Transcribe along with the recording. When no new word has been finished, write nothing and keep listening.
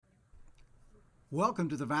Welcome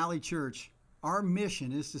to the Valley Church. Our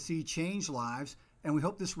mission is to see changed lives, and we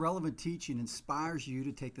hope this relevant teaching inspires you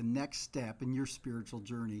to take the next step in your spiritual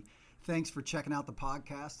journey. Thanks for checking out the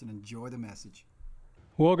podcast and enjoy the message.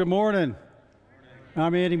 Well, good morning.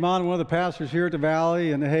 I'm Andy Mon, one of the pastors here at the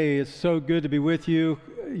Valley, and hey, it's so good to be with you.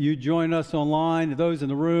 You join us online, those in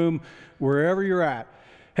the room, wherever you're at.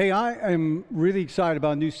 Hey, I am really excited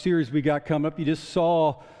about a new series we got coming up. You just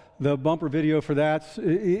saw the bumper video for that.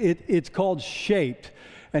 It's called Shaped.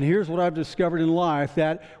 And here's what I've discovered in life,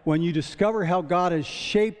 that when you discover how God has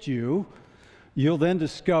shaped you, you'll then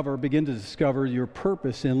begin to discover your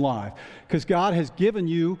purpose in life. Because God has given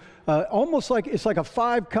you almost like it's like a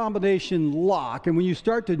 5 combination lock. And when you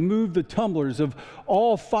start to move the tumblers of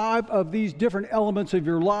all 5 of these different elements of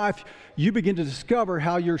your life, you begin to discover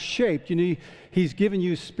how you're shaped. You know, He's given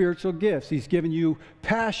you spiritual gifts. He's given you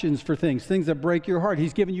passions for things that break your heart.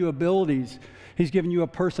 He's given you abilities. He's given you a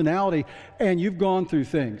personality, and you've gone through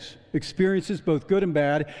things, experiences both good and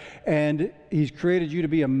bad, and He's created you to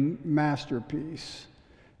be a masterpiece.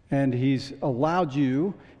 And He's allowed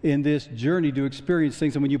you in this journey to experience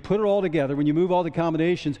things. And when you put it all together, when you move all the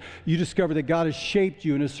combinations, you discover that God has shaped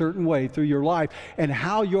you in a certain way through your life. And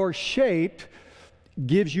how you're shaped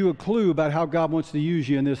gives you a clue about how God wants to use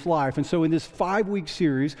you in this life. And so in this 5-week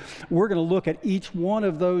series, we're going to look at each one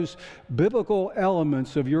of those biblical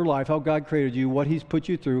elements of your life, how God created you, what He's put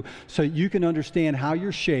you through, so you can understand how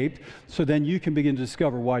you're shaped, so then you can begin to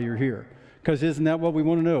discover why you're here. Because isn't that what we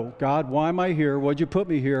want to know? God, why am I here? Why'd you put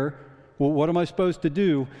me here? Well, what am I supposed to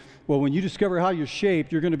do? Well, when you discover how you're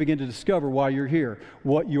shaped, you're going to begin to discover why you're here,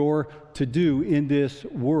 what you're to do in this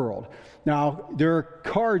world. Now, there are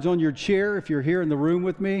cards on your chair. If you're here in the room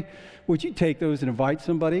with me, would you take those and invite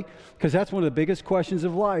somebody? Because that's one of the biggest questions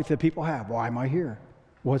of life that people have. Why am I here?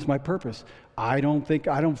 What's my purpose? I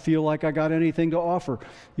don't feel like I got anything to offer.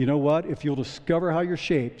 You know what? If you'll discover how you're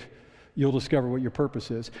shaped, you'll discover what your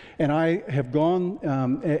purpose is. And I have gone,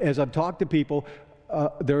 as I've talked to people,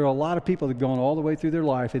 there are a lot of people that have gone all the way through their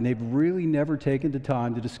life, and they've really never taken the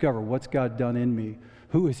time to discover what's God done in me.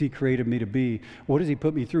 Who has He created me to be? What has He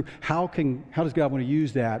put me through? How does God want to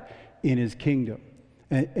use that in His kingdom?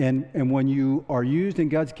 And when you are used in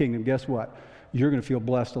God's kingdom, guess what? You're going to feel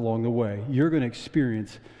blessed along the way. You're going to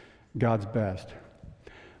experience God's best.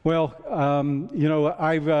 Well,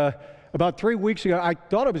 I've about 3 weeks ago, I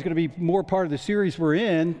thought it was going to be more part of the series we're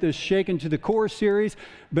in, this Shaken to the Core series.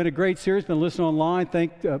 Been a great series, been listening online.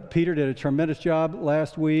 Peter did a tremendous job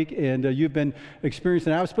last week, and you've been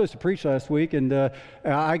experiencing. I was supposed to preach last week, and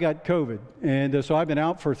I got COVID. And so I've been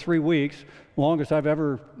out for 3 weeks, longest I've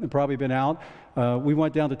ever probably been out. We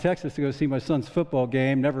went down to Texas to go see my son's football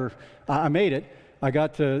game. I made it.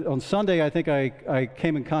 On Sunday, I think I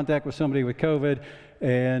came in contact with somebody with COVID.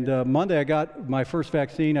 And Monday, I got my first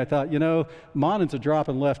vaccine. I thought, Monans are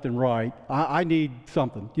dropping left and right. I need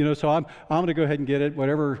something, so I'm going to go ahead and get it.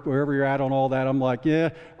 Wherever you're at on all that, I'm like, yeah,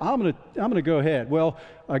 I'm going to go ahead. Well,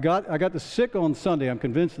 I got the sick on Sunday. I'm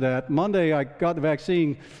convinced of that. Monday, I got the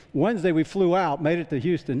vaccine. Wednesday, we flew out, made it to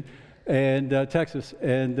Houston and Texas.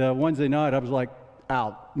 And Wednesday night, I was like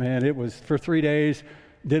out, man. It was for 3 days.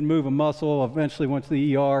 Didn't move a muscle. Eventually went to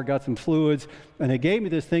the ER, got some fluids, and they gave me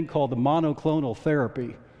this thing called the monoclonal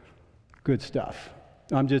therapy. Good stuff.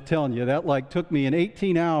 I'm just telling you, that took me in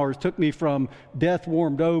 18 hours, took me from death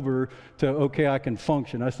warmed over to, okay, I can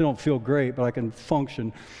function. I still don't feel great, but I can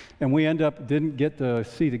function. And we didn't get to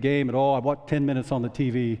see the game at all. I watched 10 minutes on the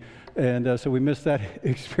TV, and so we missed that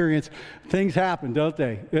experience. Things happen, don't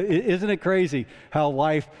they? Isn't it crazy how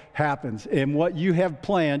life happens? And what you have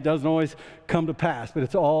planned doesn't always come to pass, but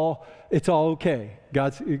it's all okay.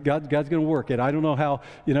 God's going to work it. I don't know how,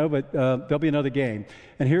 but there'll be another game.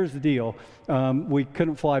 And here's the deal. We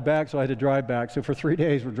couldn't fly back, so I had to drive back. So for 3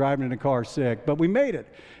 days, we're driving in a car sick, but we made it.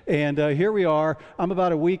 And here we are. I'm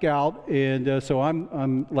about a week out, and so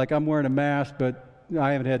I'm wearing a mask, but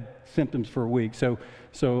I haven't had symptoms for a week. So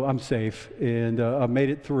I'm safe, and I made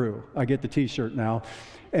it through. I get the T-shirt now.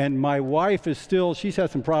 And my wife she's had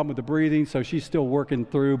some problem with the breathing, so she's still working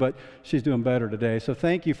through, but she's doing better today. So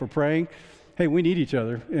thank you for praying. Hey, we need each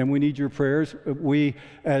other, and we need your prayers. I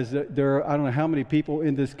don't know how many people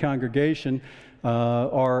in this congregation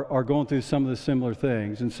are going through some of the similar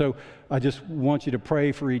things. And so I just want you to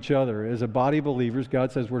pray for each other. As a body of believers,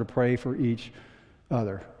 God says we're to pray for each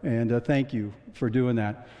other. And thank you for doing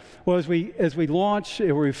that. Well, as we launch,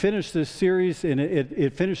 we finish this series, and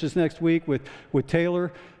it finishes next week with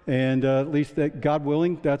Taylor, and at least that God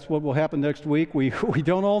willing, that's what will happen next week. We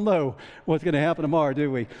don't all know what's going to happen tomorrow,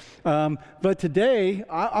 do we? But today,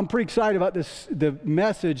 I'm pretty excited about the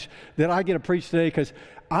message that I get to preach today, because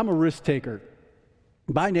I'm a risk taker.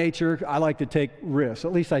 By nature, I like to take risks.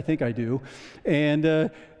 At least I think I do.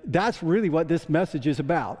 And that's really what this message is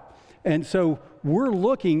about. And so we're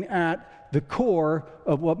looking at the core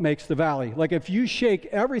of what makes the valley. Like if you shake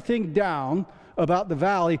everything down about the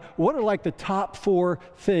valley, what are like the top 4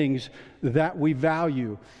 things that we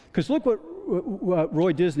value? Because look what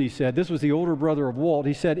Roy Disney said. This was the older brother of Walt.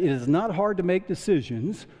 He said, it is not hard to make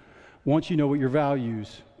decisions once you know what your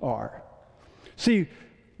values are. See,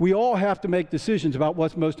 we all have to make decisions about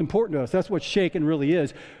what's most important to us. That's what shaking really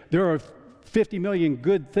is. There are 50 million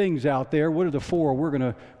good things out there. What are the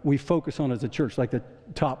 4 we focus on as a church, like the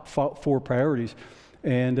top 4 priorities?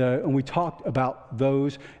 And we talked about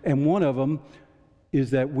those. And one of them is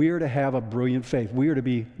that we are to have a brilliant faith. We are to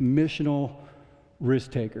be missional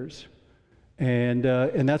risk takers. And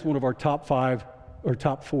that's one of our top 5 or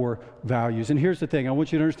top 4 values. And here's the thing. I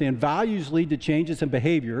want you to understand, values lead to changes in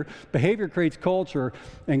behavior. Behavior creates culture,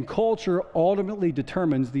 and culture ultimately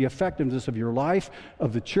determines the effectiveness of your life,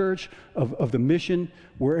 of the church, of the mission,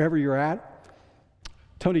 wherever you're at.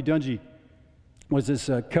 Tony Dungy was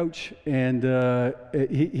this coach, and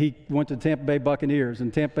he went to Tampa Bay Buccaneers,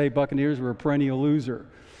 and Tampa Bay Buccaneers were a perennial loser.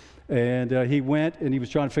 And he went, and he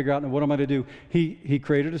was trying to figure out, what am I going to do? He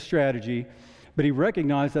created a strategy, but he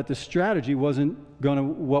recognized that the strategy wasn't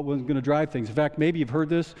going to drive things. In fact, maybe you've heard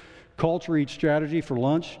this, culture eats strategy for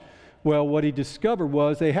lunch. Well, what he discovered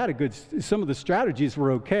was they had some of the strategies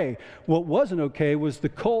were okay. What wasn't okay was the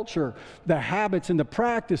culture, the habits and the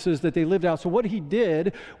practices that they lived out. So what he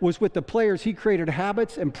did was with the players, he created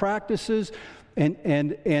habits and practices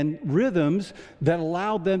and rhythms that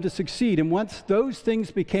allowed them to succeed. And once those things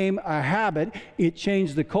became a habit, it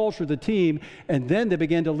changed the culture of the team, and then they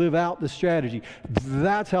began to live out the strategy.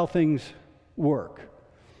 That's how things work.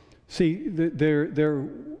 See, they're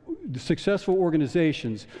successful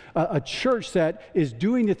organizations, a church that is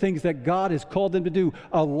doing the things that God has called them to do,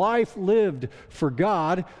 a life lived for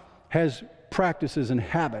God has practices and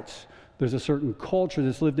habits. There's a certain culture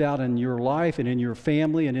that's lived out in your life and in your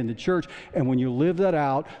family and in the church. And when you live that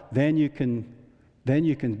out, then you can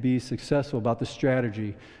be successful about the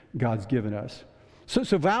strategy God's given us.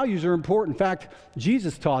 So values are important. In fact,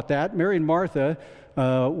 Jesus taught that. Mary and Martha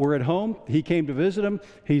were at home. He came to visit them.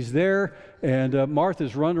 He's there. And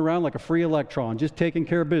Martha's running around like a free electron, just taking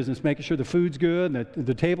care of business, making sure the food's good and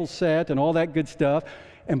the table's set and all that good stuff.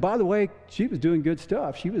 And by the way, she was doing good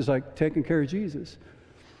stuff. She was like taking care of Jesus.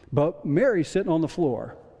 But Mary's sitting on the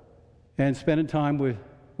floor and spending time with,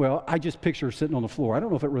 well, I just picture her sitting on the floor. I don't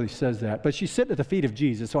know if it really says that, but she's sitting at the feet of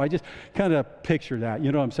Jesus. So I just kind of picture that,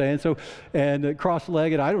 you know what I'm saying? So, and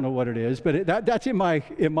cross-legged, I don't know what it is, but that's in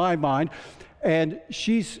my mind. And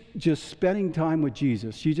she's just spending time with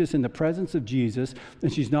Jesus. She's just in the presence of Jesus,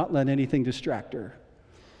 and she's not letting anything distract her.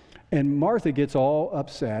 And Martha gets all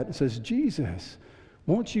upset and says, Jesus,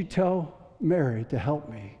 won't you tell Mary to help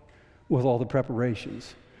me with all the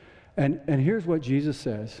preparations? And here's what Jesus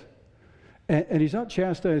says. And he's not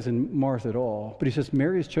chastising Martha at all, but he says,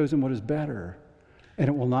 Mary has chosen what is better, and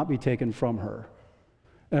it will not be taken from her.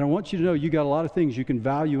 And I want you to know you got a lot of things you can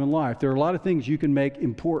value in life. There are a lot of things you can make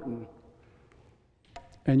important.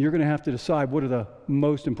 And you're going to have to decide what are the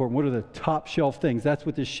most important, what are the top shelf things. That's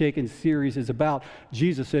what this Shaken series is about.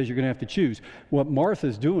 Jesus says you're going to have to choose. What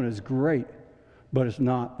Martha's doing is great, but it's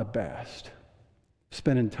not the best.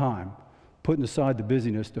 Spending time, putting aside the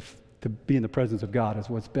busyness to be in the presence of God is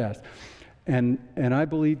what's best. And I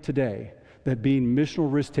believe today that being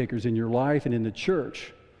missional risk takers in your life and in the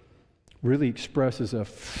church really expresses a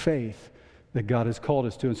faith that God has called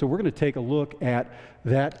us to. And so we're going to take a look at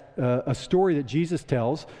that, a story that Jesus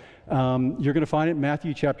tells. You're going to find it in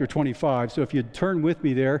Matthew chapter 25. So if you'd turn with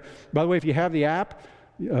me there. By the way, if you have the app,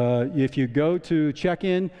 if you go to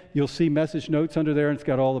check-in, you'll see message notes under there, and it's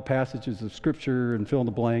got all the passages of Scripture and fill in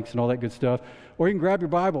the blanks and all that good stuff. Or you can grab your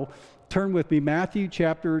Bible, turn with me, Matthew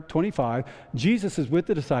chapter 25. Jesus is with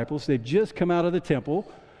the disciples. They've just come out of the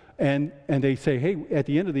temple, and they say, hey, at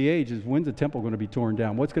the end of the age, when's the temple going to be torn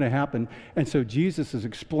down? What's going to happen? And so Jesus is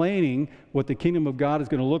explaining what the kingdom of God is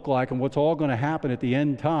going to look like and what's all going to happen at the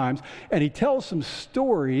end times. And he tells some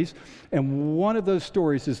stories, and one of those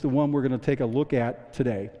stories is the one we're going to take a look at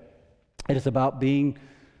today. And it's about being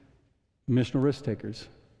missional risk takers,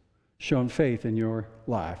 showing faith in your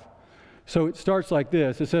life. So it starts like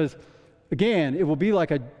this. It says, again, it will be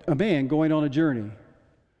like a man going on a journey.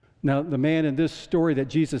 Now, the man in this story that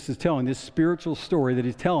Jesus is telling, this spiritual story that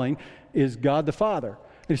he's telling, is God the Father.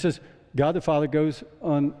 And he says, God the Father goes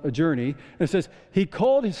on a journey. And it says, he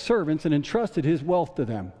called his servants and entrusted his wealth to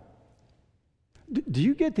them. Do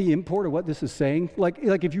you get the import of what this is saying? Like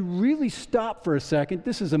if you really stop for a second,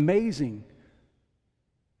 this is amazing.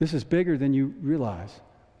 This is bigger than you realize.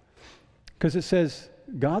 Because it says,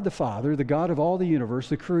 God the Father, the God of all the universe,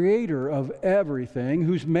 the creator of everything,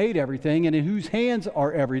 who's made everything and in whose hands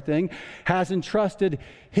are everything, has entrusted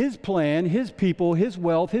his plan, his people, his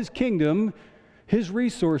wealth, his kingdom, his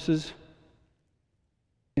resources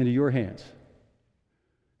into your hands.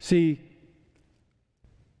 See,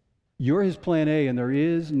 you're his plan A and there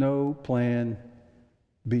is no plan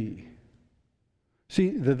B.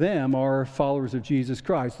 See, the them are followers of Jesus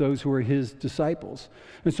Christ, those who are his disciples.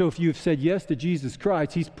 And so if you've said yes to Jesus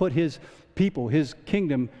Christ, he's put his people, his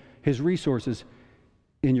kingdom, his resources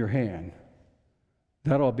in your hand.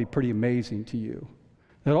 That ought to be pretty amazing to you.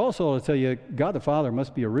 That also ought to tell you, God the Father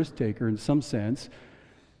must be a risk taker in some sense,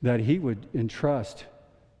 that he would entrust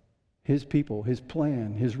his people, his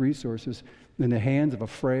plan, his resources in the hands of a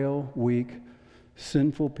frail, weak,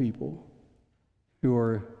 sinful people who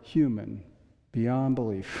are human beyond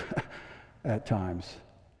belief at times.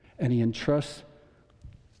 And he entrusts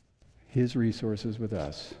his resources with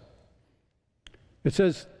us. It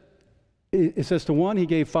says to one he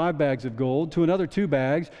gave 5 bags of gold, to another 2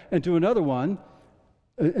 bags, and to another 1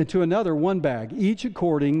 bag, each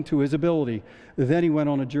according to his ability. Then he went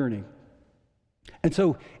on a journey. And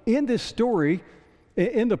so in this story,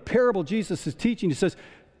 in the parable Jesus is teaching, he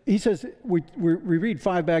says we read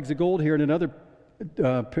 5 bags of gold here. In another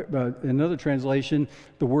translation,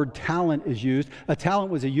 the word talent is used. A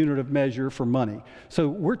talent was a unit of measure for money. So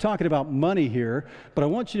we're talking about money here, but I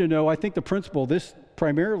want you to know, I think the principle, this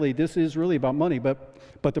is really about money, but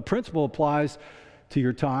the principle applies to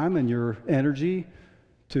your time and your energy,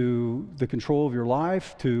 to the control of your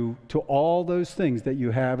life, to all those things that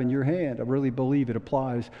you have in your hand. I really believe it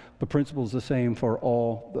applies. The principle is the same for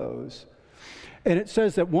all those. And it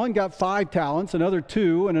says that one got 5 talents, another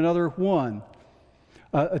 2, and another 1.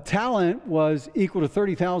 A talent was equal to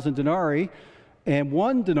 30,000 denarii, and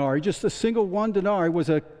 1 denarii, just a single 1 denarii, was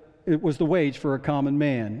the wage for a common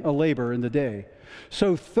man, a labor in the day.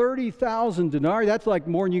 So 30,000 denarii, that's like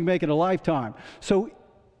more than you can make in a lifetime. So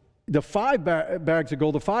the 5 bags of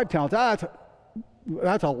gold, the 5 talents,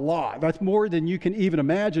 that's a lot. That's more than you can even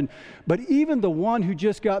imagine. But even the one who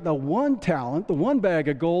just got the 1 talent, the 1 bag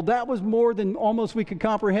of gold, that was more than almost we could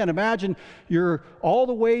comprehend. Imagine all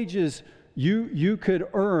the wages you could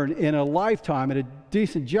earn in a lifetime at a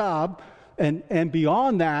decent job, and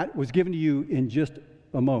beyond that was given to you in just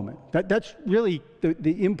a moment. That's really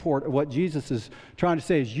the import of what Jesus is trying to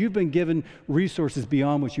say, is you've been given resources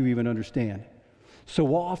beyond what you even understand.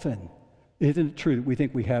 So often, isn't it true that we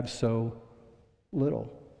think we have so little?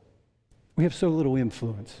 We have so little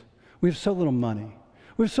influence. We have so little money.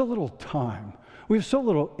 We have so little time. We have so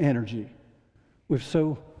little energy. We have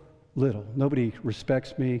so little. Nobody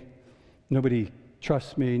respects me. Nobody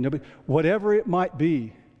trusts me. Whatever it might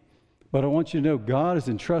be. But I want you to know God has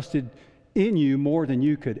entrusted in you more than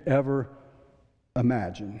you could ever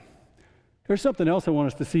imagine. There's something else I want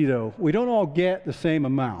us to see, though. We don't all get the same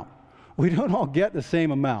amount. We don't all get the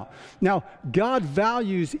same amount. Now, God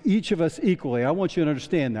values each of us equally. I want you to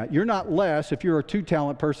understand that. You're not less if you're a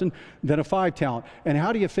 2-talent person than a 5-talent. And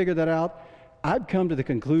how do you figure that out? I've come to the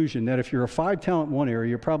conclusion that if you're a 5-talent in one area,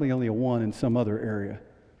 you're probably only a 1 in some other area.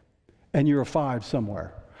 And you're a 5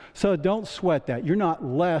 somewhere. So don't sweat that. You're not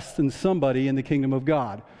less than somebody in the kingdom of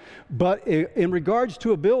God. But in regards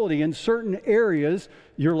to ability, in certain areas,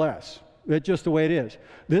 you're less. That's just the way it is.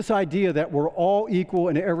 This idea that we're all equal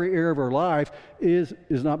in every area of our life is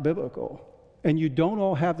not biblical. And you don't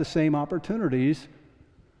all have the same opportunities.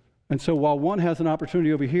 And so while one has an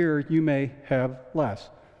opportunity over here, you may have less.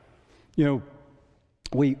 You know,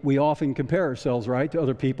 we often compare ourselves, right, to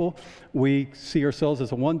other people. We see ourselves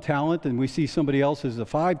as a 1 talent, and we see somebody else as a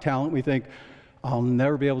 5 talent. We think, I'll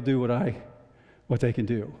never be able to do what they can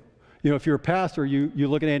do. You know, if you're a pastor, you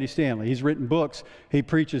look at Andy Stanley. He's written books. He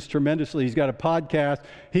preaches tremendously. He's got a podcast.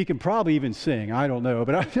 He can probably even sing. I don't know.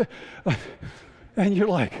 But and you're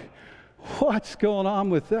like, what's going on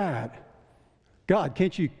with that? God,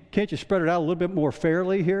 can't you spread it out a little bit more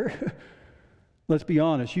fairly here? Let's be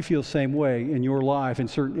honest. You feel the same way in your life in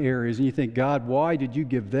certain areas. And you think, God, why did you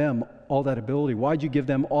give them all that ability? Why did you give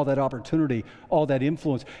them all that opportunity, all that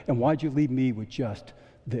influence? And why did you leave me with just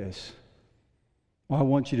this? Well, I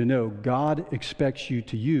want you to know God expects you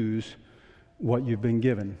to use what you've been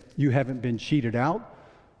given. You haven't been cheated out.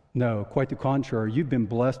 No, quite the contrary. You've been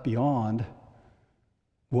blessed beyond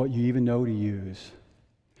what you even know to use.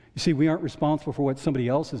 You see, we aren't responsible for what somebody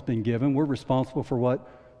else has been given. We're responsible for what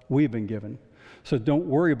we've been given. So don't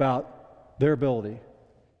worry about their ability.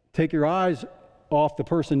 Take your eyes off the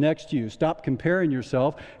person next to you. Stop comparing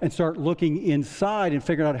yourself and start looking inside and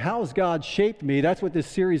figuring out, how has God shaped me? That's what this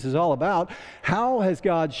series is all about. How has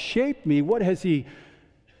God shaped me? What has He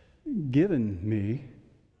given me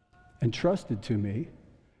and trusted to me?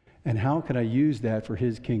 And how can I use that for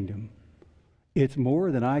His kingdom? It's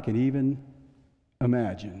more than I can even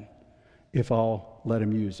imagine if I'll let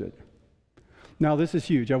Him use it. Now, this is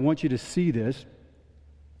huge. I want you to see this.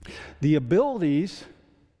 The abilities,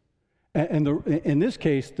 and in this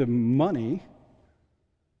case, the money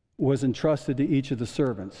was entrusted to each of the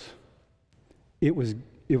servants. It was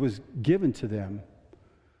given to them,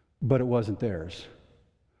 but it wasn't theirs.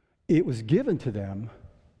 It was given to them,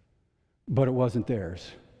 but it wasn't theirs.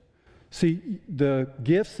 See, the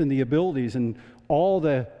gifts and the abilities and all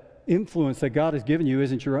the influence that God has given you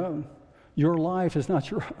isn't your own. Your life is not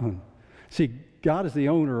your own. See, God is the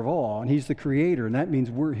owner of all, and He's the creator, and that means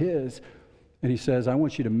we're His. And He says, I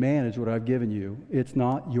want you to manage what I've given you. It's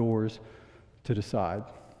not yours to decide.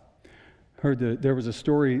 There was a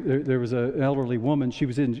story, there was an elderly woman. She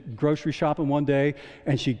was in grocery shopping one day,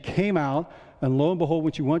 and she came out, and lo and behold,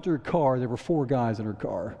 when she went to her car, there were 4 guys in her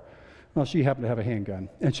car. Well, she happened to have a handgun.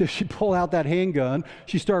 And so she pulled out that handgun.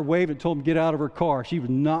 She started waving, told them to get out of her car. She was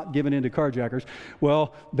not giving in to carjackers.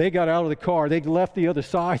 Well, they got out of the car. They left the other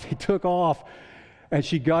side. They took off. And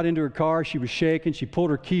she got into her car. She was shaking. She pulled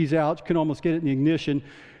her keys out. She couldn't almost get it in the ignition.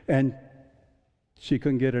 And she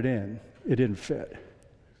couldn't get it in. It didn't fit.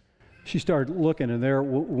 She started looking, and there,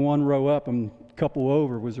 one row up and a couple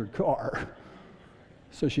over was her car.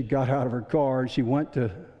 So she got out of her car, and she went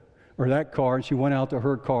to that car, and she went out to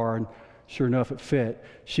her car, and sure enough, it fit.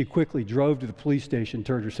 She quickly drove to the police station,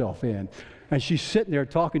 turned herself in. And she's sitting there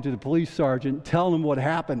talking to the police sergeant, telling him what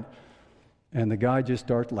happened. And the guy just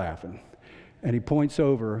starts laughing. And he points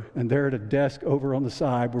over, and there at a desk over on the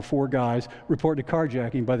side were 4 guys reporting a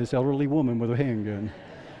carjacking by this elderly woman with a handgun.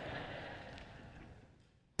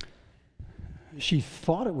 She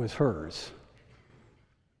thought it was hers,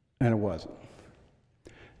 and it wasn't.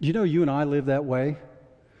 Do you know you and I live that way?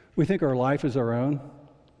 We think our life is our own.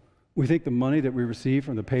 We think the money that we receive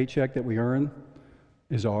from the paycheck that we earn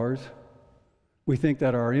is ours. We think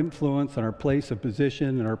that our influence and our place of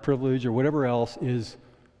position and our privilege or whatever else is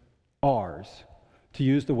ours to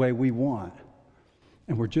use the way we want.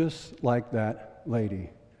 And we're just like that lady.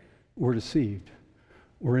 We're deceived.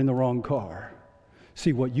 We're in the wrong car.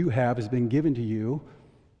 See, what you have has been given to you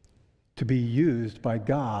to be used by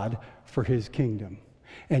God for His kingdom.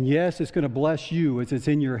 And yes, it's going to bless you as it's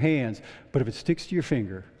in your hands, but if it sticks to your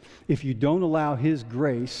finger, if you don't allow His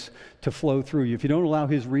grace to flow through you, if you don't allow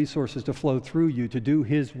His resources to flow through you to do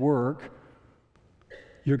His work,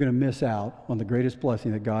 you're going to miss out on the greatest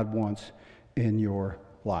blessing that God wants in your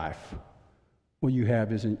life. What you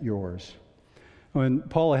have isn't yours. When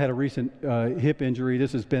Paula had a recent hip injury,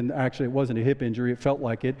 it wasn't a hip injury, it felt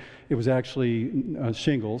like it. It was actually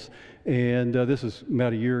shingles. And this was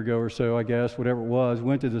about a year ago or so, I guess, whatever it was.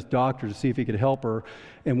 Went to this doctor to see if he could help her.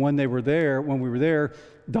 And when we were there,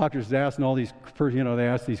 doctors asking all these, they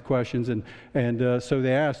asked these questions. And so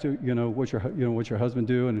they asked, what's your husband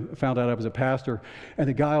do? And found out I was a pastor. And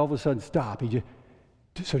the guy all of a sudden stopped.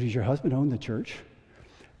 So does your husband own the church?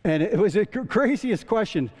 And it was the craziest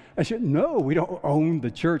question. I said, no, we don't own the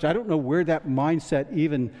church. I don't know where that mindset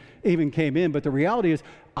even came in, but the reality is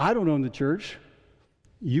I don't own the church.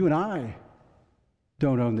 You and I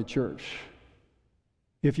don't own the church.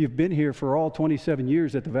 If you've been here for all 27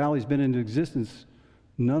 years that the Valley's been in existence,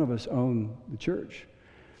 none of us own the church.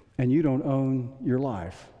 And you don't own your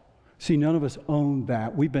life. See, none of us own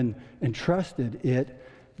that. We've been entrusted it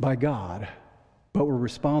by God. But we're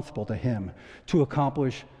responsible to Him to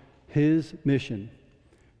accomplish His mission.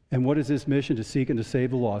 And what is His mission? To seek and to save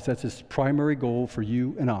the lost. That's His primary goal for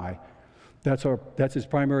you and I. That's His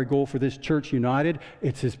primary goal for this church united.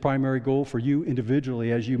 It's His primary goal for you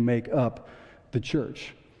individually as you make up the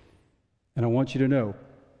church. And I want you to know,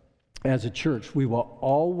 as a church, we will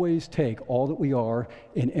always take all that we are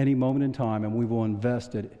in any moment in time, and we will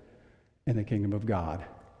invest it in the kingdom of God.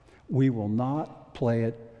 We will not play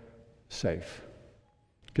it safe,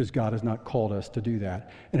 because God has not called us to do that.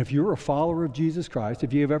 And if you're a follower of Jesus Christ,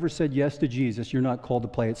 if you have ever said yes to Jesus, you're not called to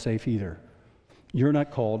play it safe either. You're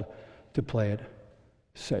not called to play it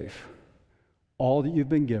safe. All that you've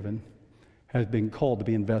been given has been called to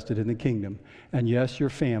be invested in the kingdom. And yes, your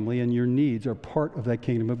family and your needs are part of that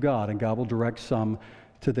kingdom of God, and God will direct some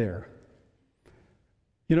to there.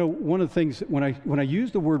 One of the things, when I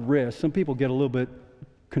use the word risk, some people get a little bit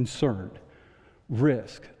concerned.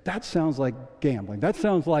 Risk. That sounds like gambling. That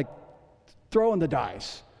sounds like throwing the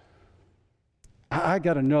dice. I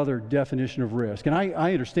got another definition of risk. And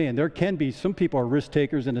I understand there can be, some people are risk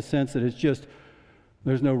takers in the sense that it's just,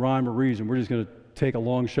 there's no rhyme or reason. We're just going to take a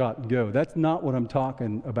long shot and go. That's not what I'm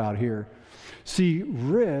talking about here. See,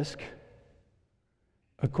 risk,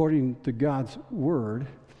 according to God's word,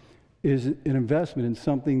 is an investment in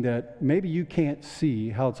something that maybe you can't see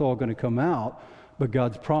how it's all going to come out, but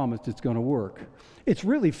God's promised it's going to work. It's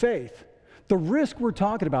really faith. The risk we're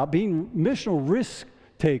talking about, being missional risk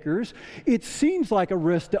takers, it seems like a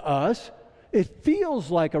risk to us. It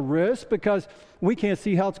feels like a risk because we can't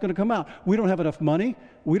see how it's going to come out. We don't have enough money.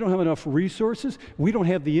 We don't have enough resources. We don't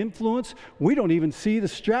have the influence. We don't even see the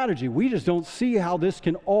strategy. We just don't see how this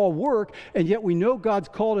can all work, and yet we know God's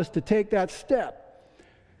called us to take that step.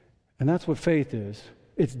 And that's what faith is.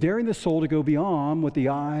 It's daring the soul to go beyond what the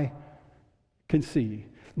eye can see.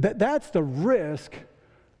 That's the risk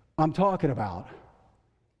I'm talking about.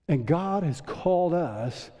 And God has called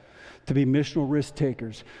us to be missional risk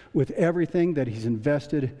takers with everything that He's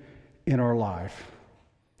invested in our life.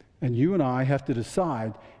 And you and I have to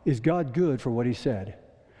decide, is God good for what He said?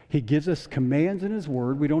 He gives us commands in His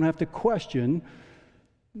Word. We don't have to question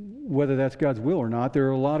whether that's God's will or not. There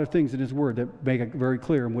are a lot of things in His Word that make it very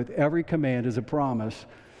clear. And with every command is a promise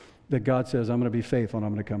that God says, I'm going to be faithful and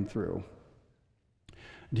I'm going to come through.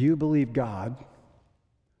 Do you believe God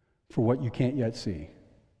for what you can't yet see?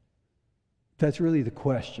 That's really the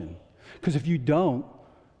question. Because if you don't,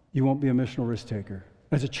 you won't be a missional risk taker.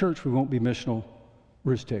 As a church, we won't be missional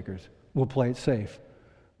risk takers. We'll play it safe.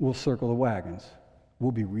 We'll circle the wagons.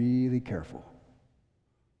 We'll be really careful.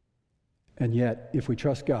 And yet, if we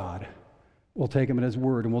trust God, we'll take Him at His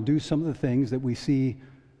word, and we'll do some of the things that we see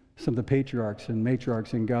some of the patriarchs and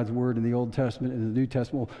matriarchs in God's word in the Old Testament and the New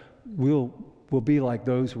Testament. We'll be like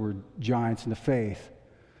those who were giants in the faith,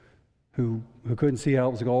 who couldn't see how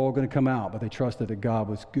it was all going to come out, but they trusted that God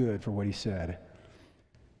was good for what He said.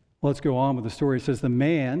 Let's go on with the story. It says, the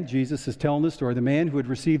man, Jesus is telling the story, the man who had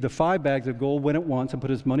received the 5 bags of gold went at once and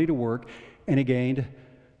put his money to work, and he gained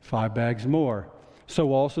 5 bags more.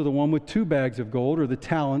 So also the one with 2 bags of gold, or the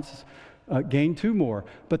talents, gained 2 more.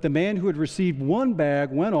 But the man who had received 1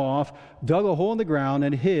 bag went off, dug a hole in the ground,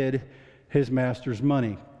 and hid his master's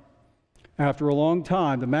money. After a long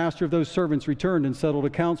time, the master of those servants returned and settled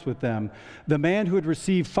accounts with them. The man who had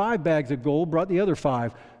received 5 bags of gold brought the other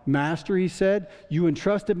 5. Master, he said, you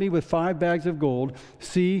entrusted me with 5 bags of gold.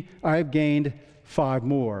 See, I have gained 5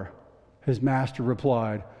 more. His master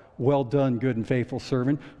replied, well done, good and faithful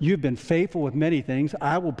servant. You've been faithful with many things.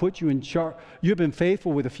 I will put you in charge. You've been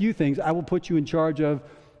faithful with a few things. I will put you in charge of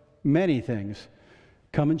many things.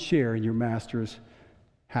 Come and share in your master's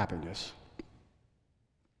happiness.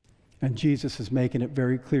 And Jesus is making it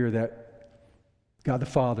very clear that God the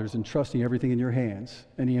Father is entrusting everything in your hands.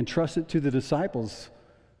 And He entrusts it to the disciples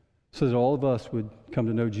so that all of us would come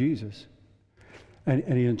to know Jesus.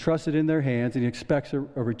 And He entrusts it in their hands, and He expects a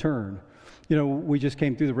return. You know, we just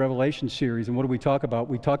came through the Revelation series, and what did we talk about?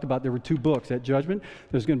 We talked about there were 2 books. At Judgment,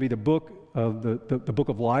 there's going to be the book of the book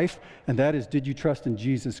of life, and that is, did you trust in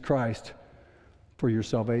Jesus Christ for your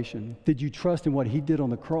salvation? Did you trust in what He did on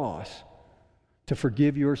the cross to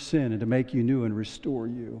forgive your sin and to make you new and restore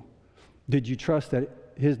you? Did you trust that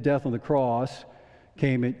His death on the cross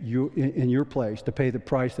came in your place to pay the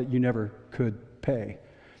price that you never could pay?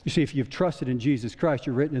 You see, if you've trusted in Jesus Christ,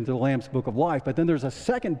 you're written into the Lamb's book of life. But then there's a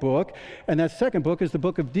second book, and that second book is the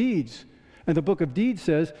book of deeds. And the book of deeds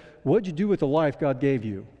says, what did you do with the life God gave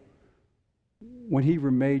you? When He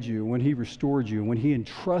remade you, when He restored you, when He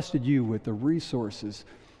entrusted you with the resources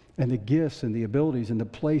and the gifts and the abilities and the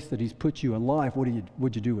place that He's put you in life,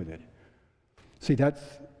 what'd you do with it? See,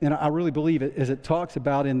 and I really believe it, as it talks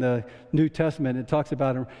about in the New Testament, it talks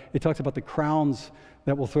about the crowns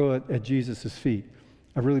that we'll throw at Jesus' feet.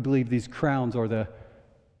 I really believe these crowns are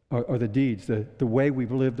the deeds, the way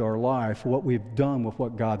we've lived our life, what we've done with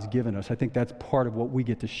what God's given us. I think that's part of what we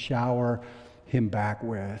get to shower Him back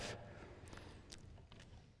with.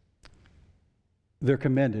 They're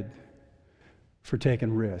commended for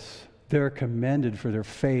taking risks. They're commended for their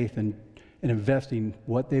faith and investing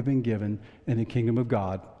what they've been given in the kingdom of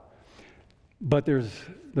God. But there's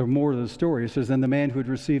more to the story. It says, then the man who had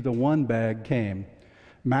received the 1 bag came.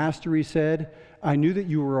 Master, he said, I knew that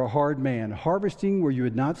you were a hard man, harvesting where you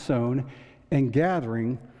had not sown and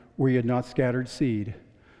gathering where you had not scattered seed.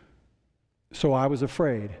 So I was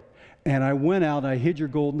afraid, and I went out and I hid your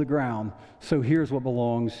gold in the ground. So here's what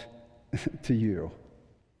belongs to you.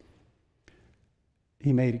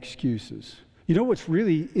 He made excuses. You know what's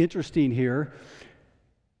really interesting here?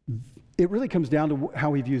 It really comes down to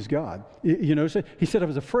how he views God. You know, he said, I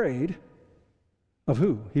was afraid of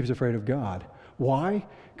who? He was afraid of God. Why?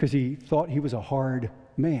 Because he thought he was a hard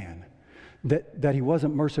man, that he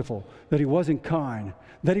wasn't merciful, that he wasn't kind,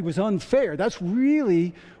 that he was unfair. That's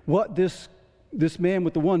really what this man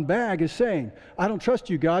with the one bag is saying. I don't trust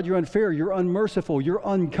you, God. You're unfair. You're unmerciful. You're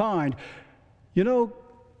unkind. You know,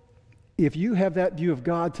 if you have that view of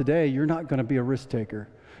God today, you're not going to be a risk taker.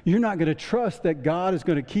 You're not going to trust that God is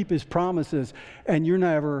going to keep his promises, and you're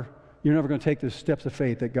never going to take the steps of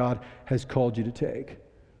faith that God has called you to take.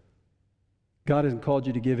 God hasn't called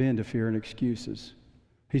you to give in to fear and excuses.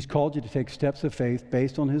 He's called you to take steps of faith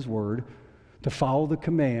based on his word, to follow the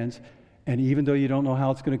commands, and even though you don't know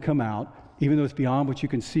how it's going to come out, even though it's beyond what you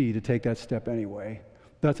can see, to take that step anyway.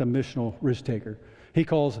 That's a missional risk taker. He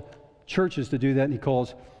calls churches to do that, and he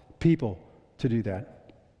calls people to do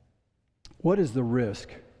that. What is the risk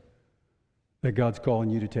that God's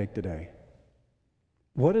calling you to take today?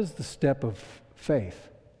 What is the step of faith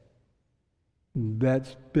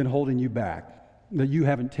that's been holding you back, that you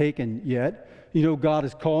haven't taken yet? You know God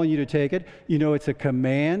is calling you to take it. You know it's a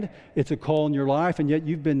command, it's a call in your life, and yet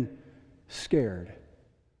you've been scared.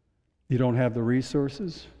 You don't have the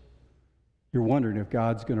resources. You're wondering if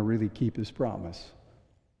God's going to really keep his promise.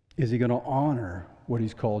 Is he going to honor what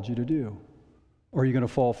he's called you to do? Or are you going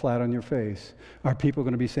to fall flat on your face? Are people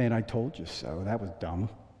going to be saying, I told you so, that was dumb?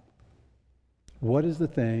 What is the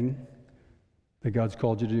thing that God's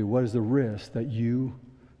called you to do? What is the risk that you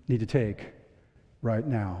need to take right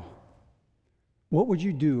now? What would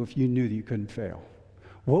you do if you knew that you couldn't fail?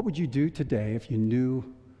 What would you do today if you knew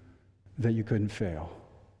that you couldn't fail?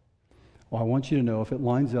 Well, I want you to know if it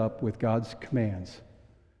lines up with God's commands,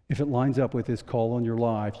 if it lines up with his call on your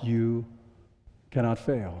life, you cannot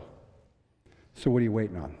fail. So what are you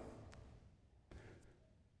waiting on?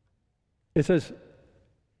 It says,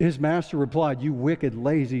 his master replied, you wicked,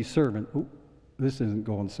 lazy servant. Ooh, this isn't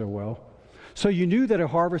going so well. So you knew that I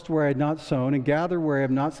harvest where I had not sown and gather where I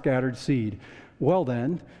have not scattered seed. Well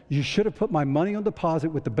then, you should have put my money on deposit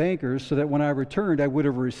with the bankers so that when I returned, I would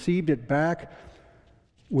have received it back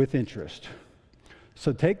with interest.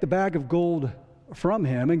 So take the bag of gold from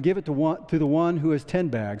him and give it to the one who has 10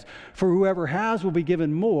 bags. For whoever has will be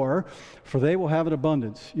given more, for they will have an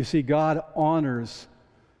abundance. You see, God honors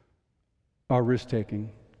our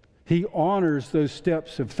risk-taking. He honors those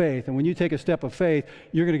steps of faith. And when you take a step of faith,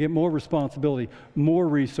 you're going to get more responsibility, more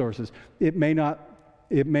resources. It may not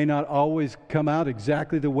always come out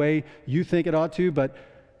exactly the way you think it ought to, but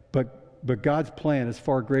God's plan is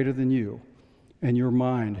far greater than you and your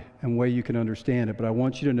mind and way you can understand it. But I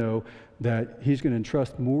want you to know that he's going to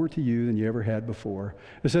entrust more to you than you ever had before.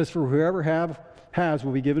 It says, for whoever has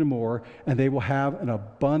will be given more, and they will have an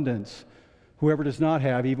abundance. Whoever does not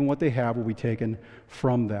have, even what they have will be taken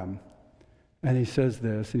from them. And he says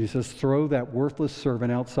this, and he says, throw that worthless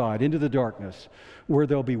servant outside into the darkness where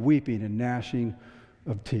there'll be weeping and gnashing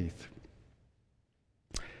of teeth.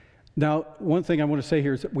 Now, one thing I want to say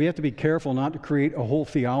here is that we have to be careful not to create a whole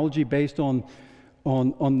theology based on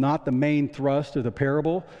not the main thrust of the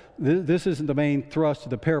parable. This isn't the main thrust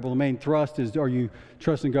of the parable. The main thrust is, are you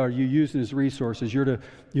trusting God? Are you using his resources? You're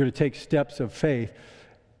to take steps of faith.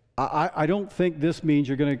 I don't think this means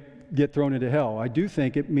you're going to get thrown into hell. I do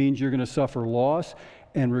think it means you're going to suffer loss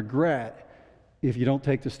and regret if you don't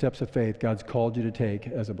take the steps of faith God's called you to take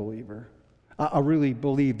as a believer. I really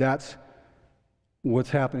believe that's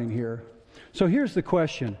what's happening here. So here's the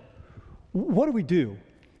question. What do we do?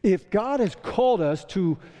 If God has called us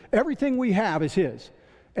to, everything we have is his,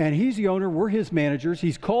 and he's the owner, we're his managers,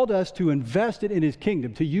 he's called us to invest it in his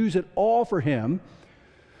kingdom, to use it all for him,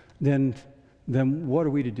 then what are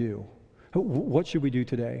we to do? What should we do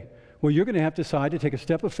today? Well, you're going to have to decide to take a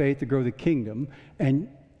step of faith to grow the kingdom, and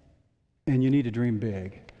you need to dream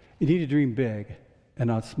big. You need to dream big and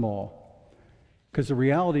not small. Because the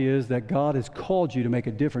reality is that God has called you to make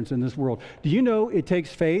a difference in this world. Do you know it takes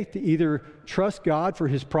faith to either trust God for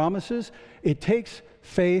his promises? It takes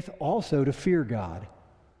faith also to fear God.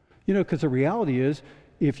 You know, because the reality is,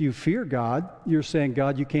 if you fear God, you're saying,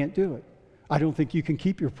 God, you can't do it. I don't think you can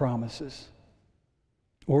keep your promises.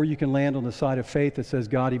 Or you can land on the side of faith that says,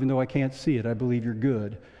 God, even though I can't see it, I believe you're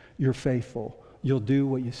good. You're faithful. You'll do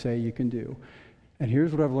what you say you can do. And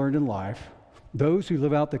here's what I've learned in life. Those who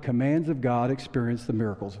live out the commands of God experience the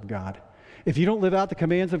miracles of God. If you don't live out the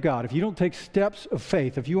commands of God, if you don't take steps of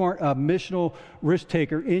faith, if you aren't a missional risk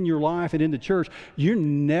taker in your life and in the church, you're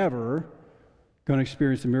never going to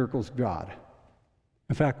experience the miracles of God.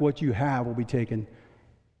 In fact, what you have will be taken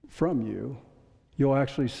from you. You'll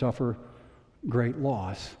actually suffer great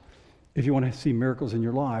loss. If you want to see miracles in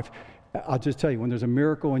your life, I'll just tell you, when there's a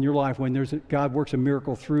miracle in your life, when God works a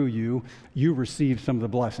miracle through you, you receive some of the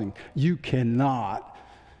blessing. You cannot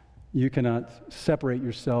You cannot separate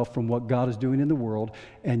yourself from what God is doing in the world.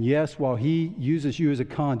 And yes, while He uses you as a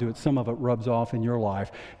conduit, some of it rubs off in your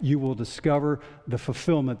life. You will discover the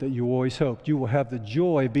fulfillment that you always hoped. You will have the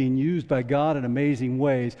joy of being used by God in amazing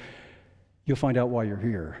ways. You'll find out why you're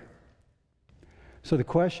here. So the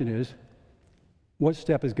question is, what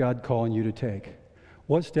step is God calling you to take?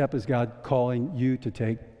 What step is God calling you to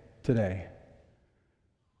take today?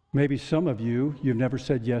 Maybe some of you, you've never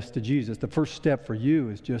said yes to Jesus. The first step for you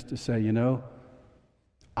is just to say,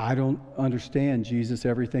 I don't understand, Jesus,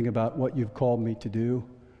 everything about what you've called me to do.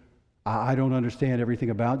 I don't understand everything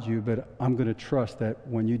about you, but I'm going to trust that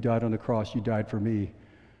when you died on the cross, you died for me.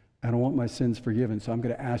 I don't want my sins forgiven, so I'm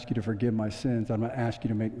going to ask you to forgive my sins. I'm going to ask you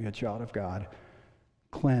to make me a child of God.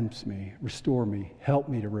 Cleanse me, restore me, help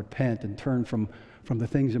me to repent and turn from the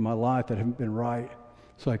things in my life that haven't been right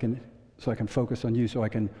so I can focus on you, so I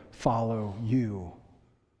can follow you.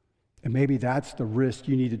 And maybe that's the risk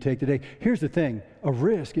you need to take today. Here's the thing. A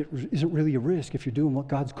risk, it isn't really a risk if you're doing what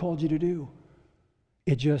God's called you to do.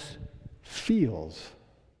 It just feels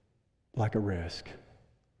like a risk.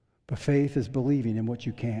 But faith is believing in what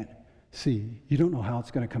you can't see. You don't know how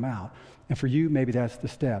it's going to come out. And for you, maybe that's the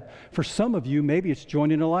step. For some of you, maybe it's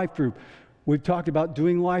joining a life group. We've talked about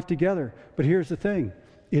doing life together. But here's the thing.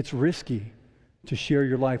 It's risky to share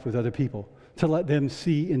your life with other people, to let them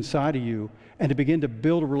see inside of you, and to begin to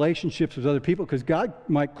build relationships with other people, because God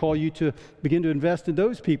might call you to begin to invest in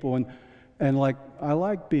those people. And like, I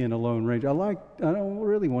like being a lone ranger. I don't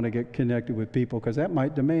really want to get connected with people because that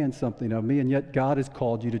might demand something of me, and yet God has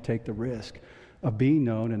called you to take the risk of being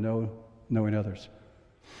known and knowing others.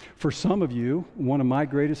 For some of you, one of my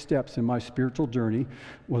greatest steps in my spiritual journey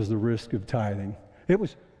was the risk of tithing. It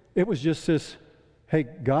was just this, hey,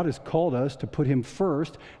 God has called us to put Him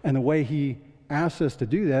first, and the way He asks us to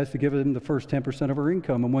do that is to give Him the first 10% of our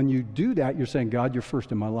income. And when you do that, you're saying, God, you're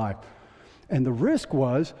first in my life. And the risk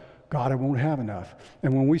was, God, I won't have enough.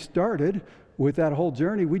 And when we started with that whole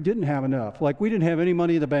journey, we didn't have enough. Like, we didn't have any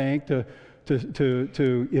money in the bank to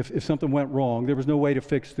if something went wrong. There was no way to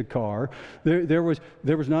fix the car. There was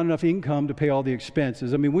not enough income to pay all the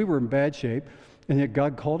expenses. I mean, we were in bad shape, and yet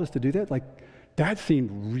God called us to do that. Like, that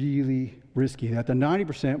seemed really risky, that the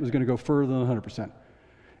 90% was going to go further than 100%.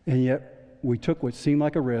 And yet we took what seemed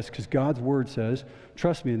like a risk, because God's word says,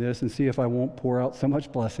 trust me in this and see if I won't pour out so much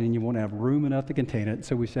blessing, you won't have room enough to contain it.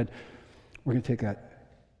 So we said, we're going to take that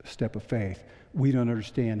step of faith. We don't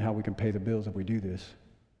understand how we can pay the bills if we do this.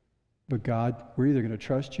 But God, we're either going to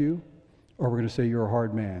trust you, or we're going to say you're a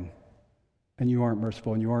hard man, and you aren't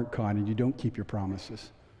merciful, and you aren't kind, and you don't keep your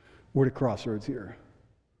promises. We're at a crossroads here.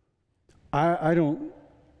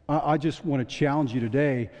 I just want to challenge you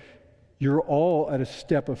today. You're all at a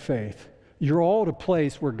step of faith. You're all at a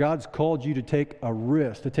place where God's called you to take a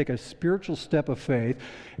risk, to take a spiritual step of faith,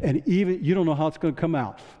 and even you don't know how it's going to come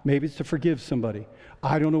out. Maybe it's to forgive somebody.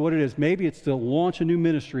 I don't know what it is. Maybe it's to launch a new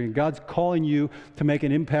ministry, and God's calling you to make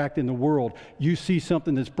an impact in the world. You see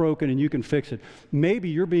something that's broken and you can fix it. Maybe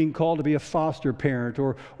you're being called to be a foster parent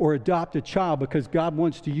or adopt a child because God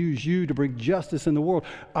wants to use you to bring justice in the world.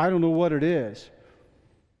 I don't know what it is.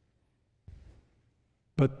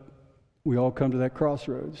 But we all come to that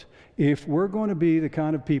crossroads. If we're going to be the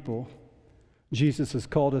kind of people Jesus has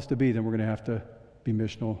called us to be, then we're going to have to be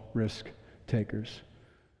missional risk takers.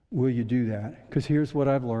 Will you do that? Because here's what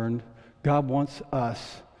I've learned. God wants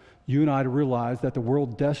us, you and I, to realize that the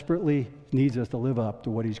world desperately needs us to live up to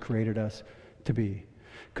what He's created us to be.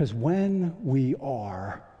 Because when we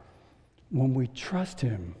trust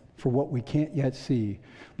Him for what we can't yet see,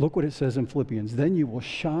 look what it says in Philippians, then you will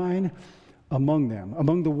shine among them,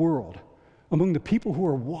 among the world, among the people who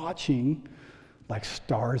are watching like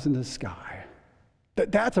stars in the sky.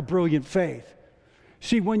 That's a brilliant faith.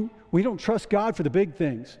 See, when we don't trust God for the big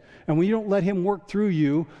things, and when you don't let Him work through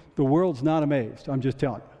you, the world's not amazed. I'm just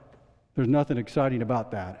telling you. There's nothing exciting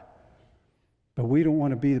about that. But we don't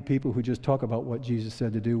want to be the people who just talk about what Jesus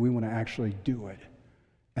said to do. We want to actually do it.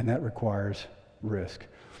 And that requires risk.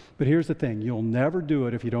 But here's the thing. You'll never do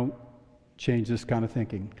it if you don't change this kind of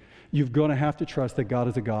thinking. You're going to have to trust that God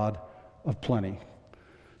is a God of plenty.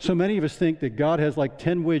 So many of us think that God has like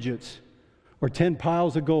 10 widgets or 10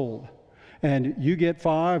 piles of gold. And you get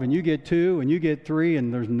 5, and you get 2, and you get 3,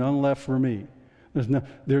 and there's none left for me.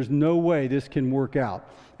 There's no way this can work out.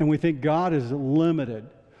 And we think God is limited,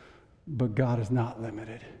 but God is not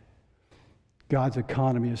limited. God's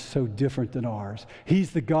economy is so different than ours. He's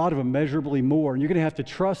the God of immeasurably more, and you're going to have to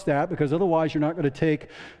trust that, because otherwise you're not going to take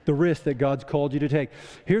the risk that God's called you to take.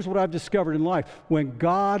 Here's what I've discovered in life. When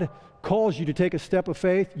God calls you to take a step of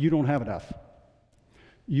faith, you don't have enough.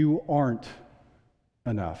 You aren't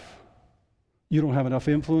enough. You don't have enough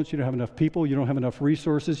influence. You don't have enough people. You don't have enough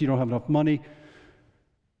resources. You don't have enough money.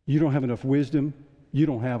 You don't have enough wisdom. You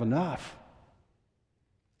don't have enough.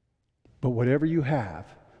 But whatever you have,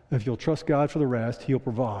 if you'll trust God for the rest, He'll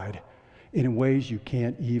provide in ways you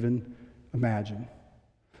can't even imagine.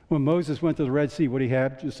 When Moses went to the Red Sea, what he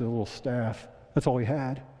had? Just a little staff. That's all he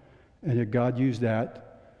had. And yet God used that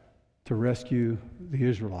to rescue the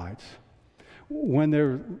Israelites.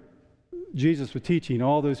 When Jesus was teaching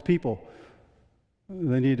all those people,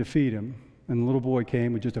 they needed to feed him. And the little boy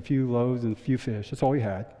came with just a few loaves and a few fish. That's all he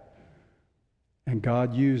had. And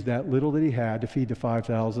God used that little that he had to feed the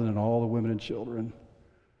 5,000 and all the women and children.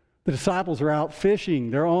 The disciples are out fishing.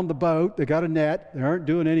 They're on the boat. They got a net. They aren't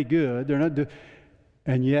doing any good.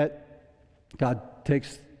 And yet, God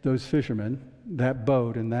takes those fishermen, that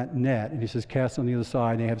boat and that net, and he says, cast on the other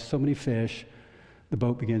side. And they have so many fish, the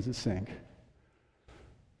boat begins to sink.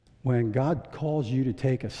 When God calls you to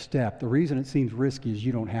take a step, the reason it seems risky is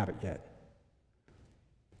you don't have it yet.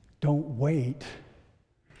 Don't wait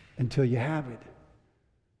until you have it,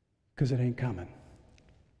 because it ain't coming.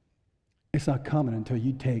 It's not coming until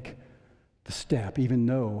you take the step, even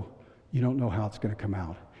though you don't know how it's going to come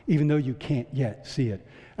out, even though you can't yet see it.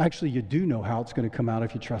 Actually, you do know how it's going to come out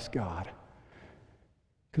if you trust God.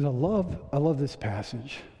 Because I love this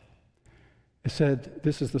passage. It said,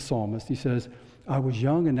 this is the psalmist. He says, I was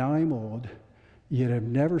young and now I am old, yet have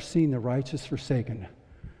never seen the righteous forsaken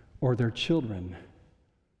or their children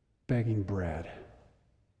begging bread.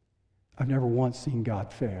 I've never once seen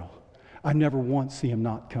God fail. I've never once seen him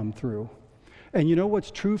not come through. And you know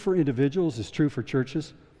what's true for individuals is true for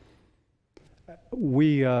churches?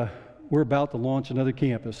 We're about to launch another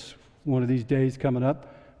campus one of these days coming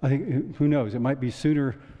up. I think, who knows, it might be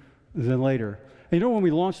sooner than later. And you know, when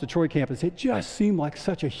we launched the Troy campus, it just seemed like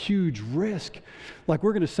such a huge risk. Like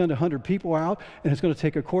we're going to send 100 people out, and it's going to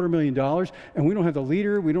take $250,000, and we don't have the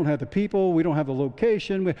leader, we don't have the people, we don't have the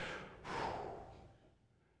location.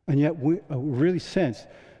 And yet we really sense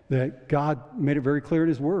that God made it very clear in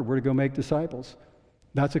His Word. We're to go make disciples.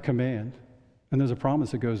 That's a command, and there's a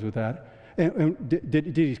promise that goes with that. And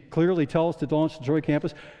did He clearly tell us to launch the Troy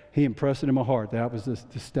campus? He impressed it in my heart. That was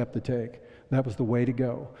the step to take. That was the way to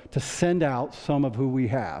go, to send out some of who we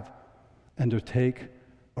have and to take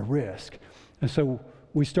a risk. And so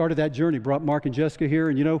we started that journey, brought Mark and Jessica here.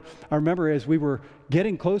 And, you know, I remember as we were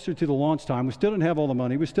getting closer to the launch time, we still didn't have all the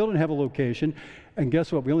money. We still didn't have a location. And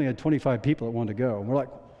guess what? We only had 25 people that wanted to go. And we're like,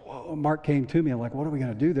 whoa. Mark came to me. I'm like, what are we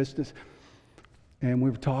going to do? This. And we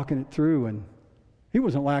were talking it through. And he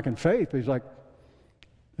wasn't lacking faith. But he's like,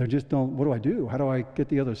 they just don't, what do I do? How do I get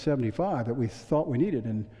the other 75 that we thought we needed?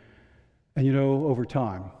 And you know, over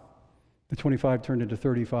time, the 25 turned into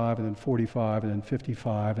 35, and then 45, and then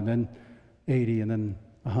 55, and then 80, and then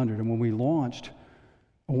 100. And when we launched,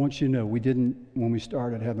 I want you to know, we didn't, when we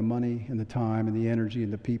started, have the money and the time and the energy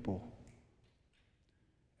and the people.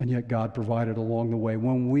 And yet God provided along the way.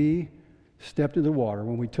 When we stepped into the water,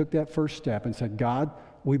 when we took that first step and said, God,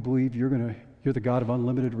 we believe you're the God of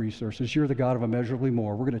unlimited resources. You're the God of immeasurably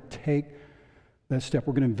more. We're going to take that step.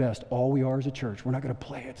 We're going to invest all we are as a church. We're not going to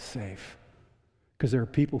play it safe, because there are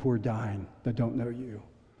people who are dying that don't know you.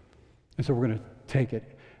 And so we're going to take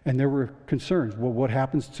it. And there were concerns. Well, what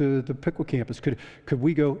happens to the Pickle campus? Could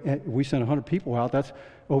we go, we sent 100 people out. That's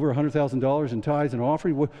over $100,000 in tithes and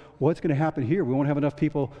offering. What's going to happen here? We won't have enough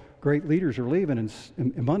people, great leaders are leaving,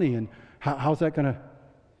 and money. And how's that going to,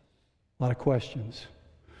 a lot of questions.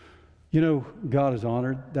 You know, God has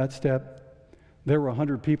honored that step. There were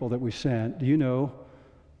 100 people that we sent. Do you know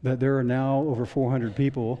that there are now over 400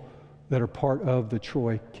 people that are part of the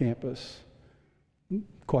Troy campus?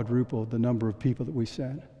 Quadrupled the number of people that we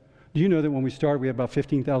sent. Do you know that when we started, we had about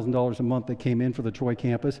 $15,000 a month that came in for the Troy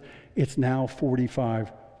campus? It's now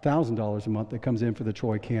 $45,000 a month that comes in for the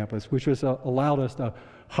Troy campus, which has allowed us to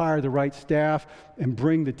hire the right staff and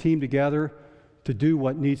bring the team together to do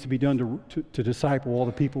what needs to be done to disciple all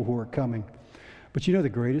the people who are coming. But you know the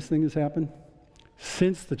greatest thing that's happened?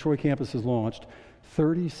 Since the Troy campus is launched,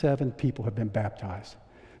 37 people have been baptized.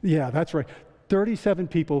 Yeah, that's right. 37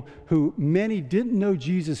 people who many didn't know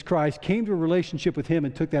Jesus Christ, came to a relationship with Him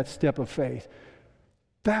and took that step of faith.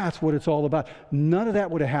 That's what it's all about. None of that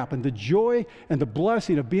would have happened. The joy and the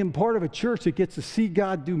blessing of being part of a church that gets to see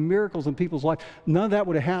God do miracles in people's lives, none of that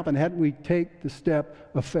would have happened hadn't we take the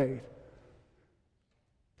step of faith.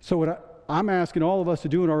 So what I'm asking all of us to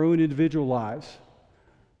do in our own individual lives,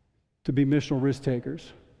 to be missional risk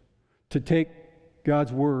takers, to take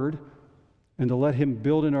God's word and to let Him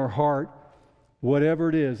build in our heart whatever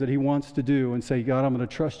it is that He wants to do, and say, God, I'm going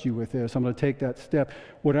to trust you with this. I'm going to take that step.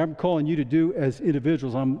 What I'm calling you to do as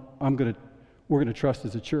individuals, we're going to trust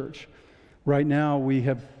as a church. Right now, we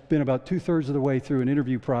have been about 2/3 of the way through an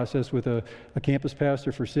interview process with a campus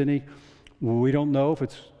pastor for Sydney. We don't know if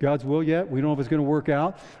it's God's will yet. We don't know if it's going to work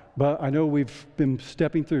out, but I know we've been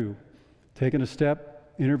stepping through, taking a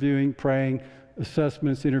step, interviewing, praying,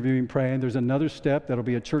 assessments, interviewing, praying. There's another step that'll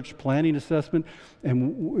be a church planning assessment,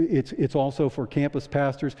 and it's also for campus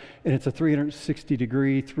pastors, and it's a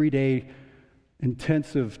 360-degree, 3-day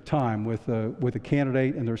intensive time with a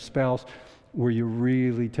candidate and their spouse, where you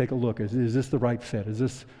really take a look. Is this the right fit?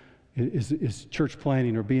 Is church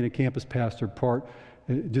planning or being a campus pastor part?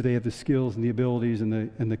 Do they have the skills and the abilities and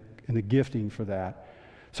the gifting for that?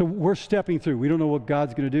 So we're stepping through. We don't know what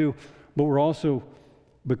God's going to do, but we're also,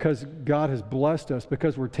 because God has blessed us,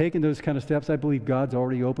 because we're taking those kind of steps, I believe God's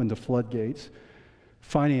already opened the floodgates.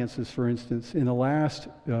 Finances, for instance, in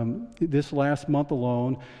this last month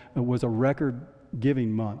alone was a record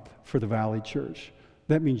giving month for the Valley Church.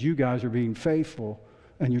 That means you guys are being faithful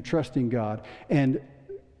and you're trusting God. And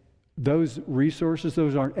those resources,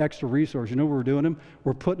 those aren't extra resources. You know where we're doing them?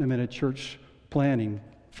 We're putting them in a church planning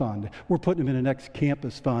fund. We're putting them in a next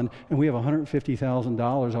campus fund, and we have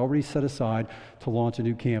 $150,000 already set aside to launch a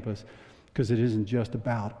new campus, because it isn't just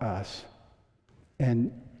about us.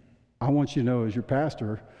 And I want you to know, as your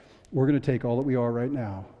pastor, we're going to take all that we are right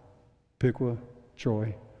now, Piqua,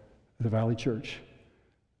 Troy, the Valley Church,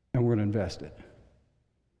 and we're going to invest it.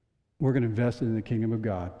 We're going to invest it in the kingdom of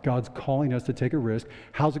God. God's calling us to take a risk.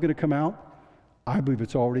 How's it going to come out? I believe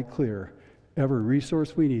it's already clear. Every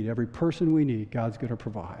resource we need, every person we need, God's going to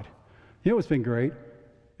provide. You know what's been great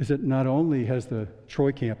is that not only has the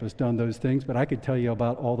Troy campus done those things, but I could tell you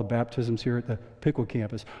about all the baptisms here at the Piqua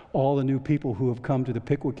campus, all the new people who have come to the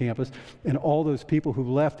Piqua campus, and all those people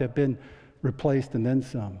who left have been replaced and then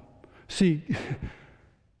some. See,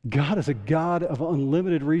 God is a God of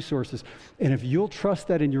unlimited resources, and if you'll trust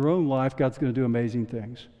that in your own life, God's going to do amazing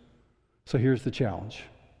things. So here's the challenge.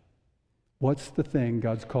 What's the thing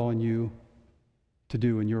God's calling you to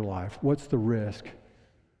do in your life? What's the risk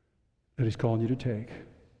that He's calling you to take?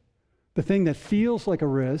 The thing that feels like a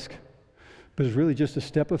risk, but is really just a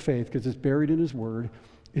step of faith because it's buried in His Word.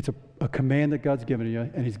 It's a command that God's given you,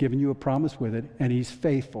 and He's given you a promise with it, and He's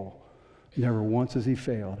faithful. Never once has He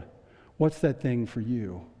failed. What's that thing for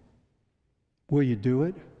you? Will you do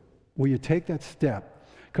it? Will you take that step?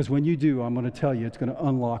 Because when you do, I'm going to tell you, it's going to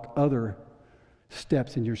unlock other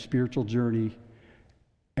steps in your spiritual journey,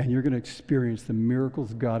 and you're going to experience the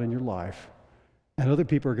miracles of God in your life, and other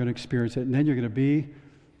people are going to experience it, and then you're going to be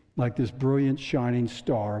like this brilliant, shining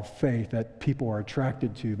star of faith that people are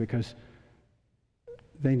attracted to because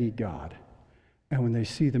they need God. And when they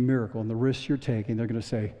see the miracle and the risks you're taking, they're going to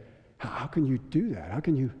say, how can you do that? How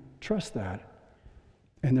can you trust that?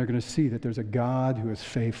 And they're going to see that there's a God who is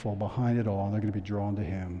faithful behind it all, and they're going to be drawn to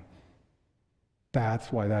Him.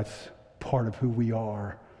 That's why that's part of who we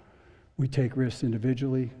are. We take risks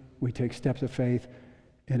individually, we take steps of faith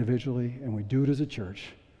individually, and we do it as a church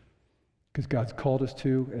because God's called us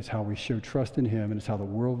to. It's how we show trust in Him, and it's how the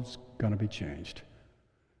world's going to be changed.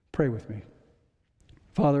 Pray with me.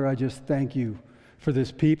 Father, I just thank You for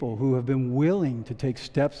this people who have been willing to take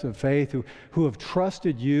steps of faith, who have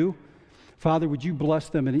trusted You. Father, would You bless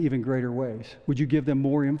them in even greater ways? Would You give them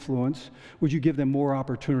more influence? Would You give them more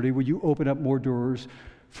opportunity? Would You open up more doors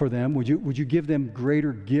for them? Would you give them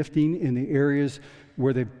greater gifting in the areas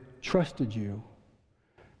where they've trusted You?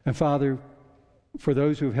 And Father, for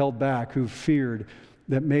those who have held back, who've feared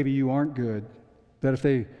that maybe You aren't good, that if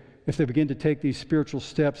they begin to take these spiritual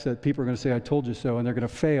steps that people are going to say, I told you so, and they're going to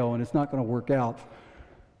fail and it's not going to work out,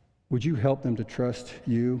 would You help them to trust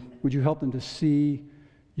You? Would You help them to see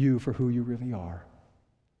You for who You really are?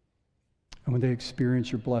 And when they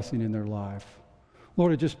experience Your blessing in their life,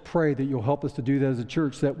 Lord, I just pray that You'll help us to do that as a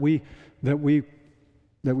church, that we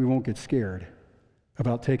won't get scared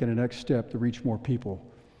about taking the next step to reach more people,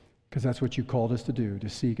 because that's what You called us to do, to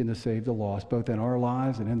seek and to save the lost, both in our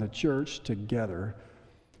lives and in the church together.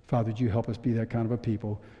 Father, would You help us be that kind of a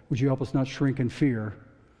people? Would You help us not shrink in fear,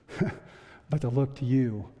 but to look to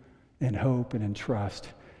You in hope and in trust,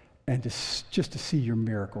 and just to see Your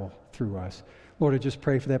miracle through us. Lord, I just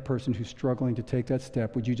pray for that person who's struggling to take that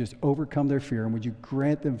step. Would You just overcome their fear, and would You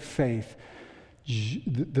grant them faith,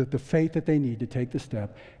 the faith that they need to take the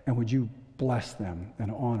step, and would You bless them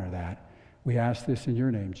and honor that? We ask this in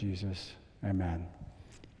Your name, Jesus. Amen.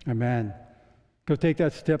 Amen. Go take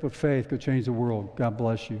that step of faith. Go change the world. God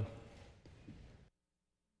bless you.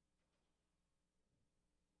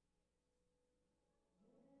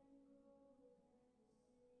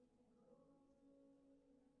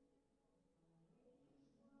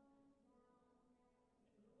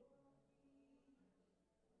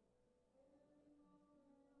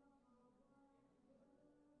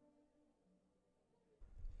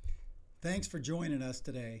 Thanks for joining us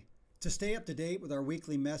today. To stay up to date with our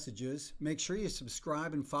weekly messages, make sure you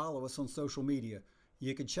subscribe and follow us on social media.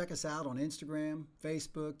 You can check us out on Instagram,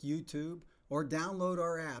 Facebook, YouTube, or download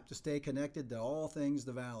our app to stay connected to all things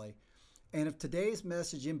the Valley. And if today's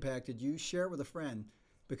message impacted you, share it with a friend,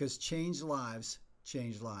 because changed lives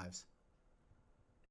change lives.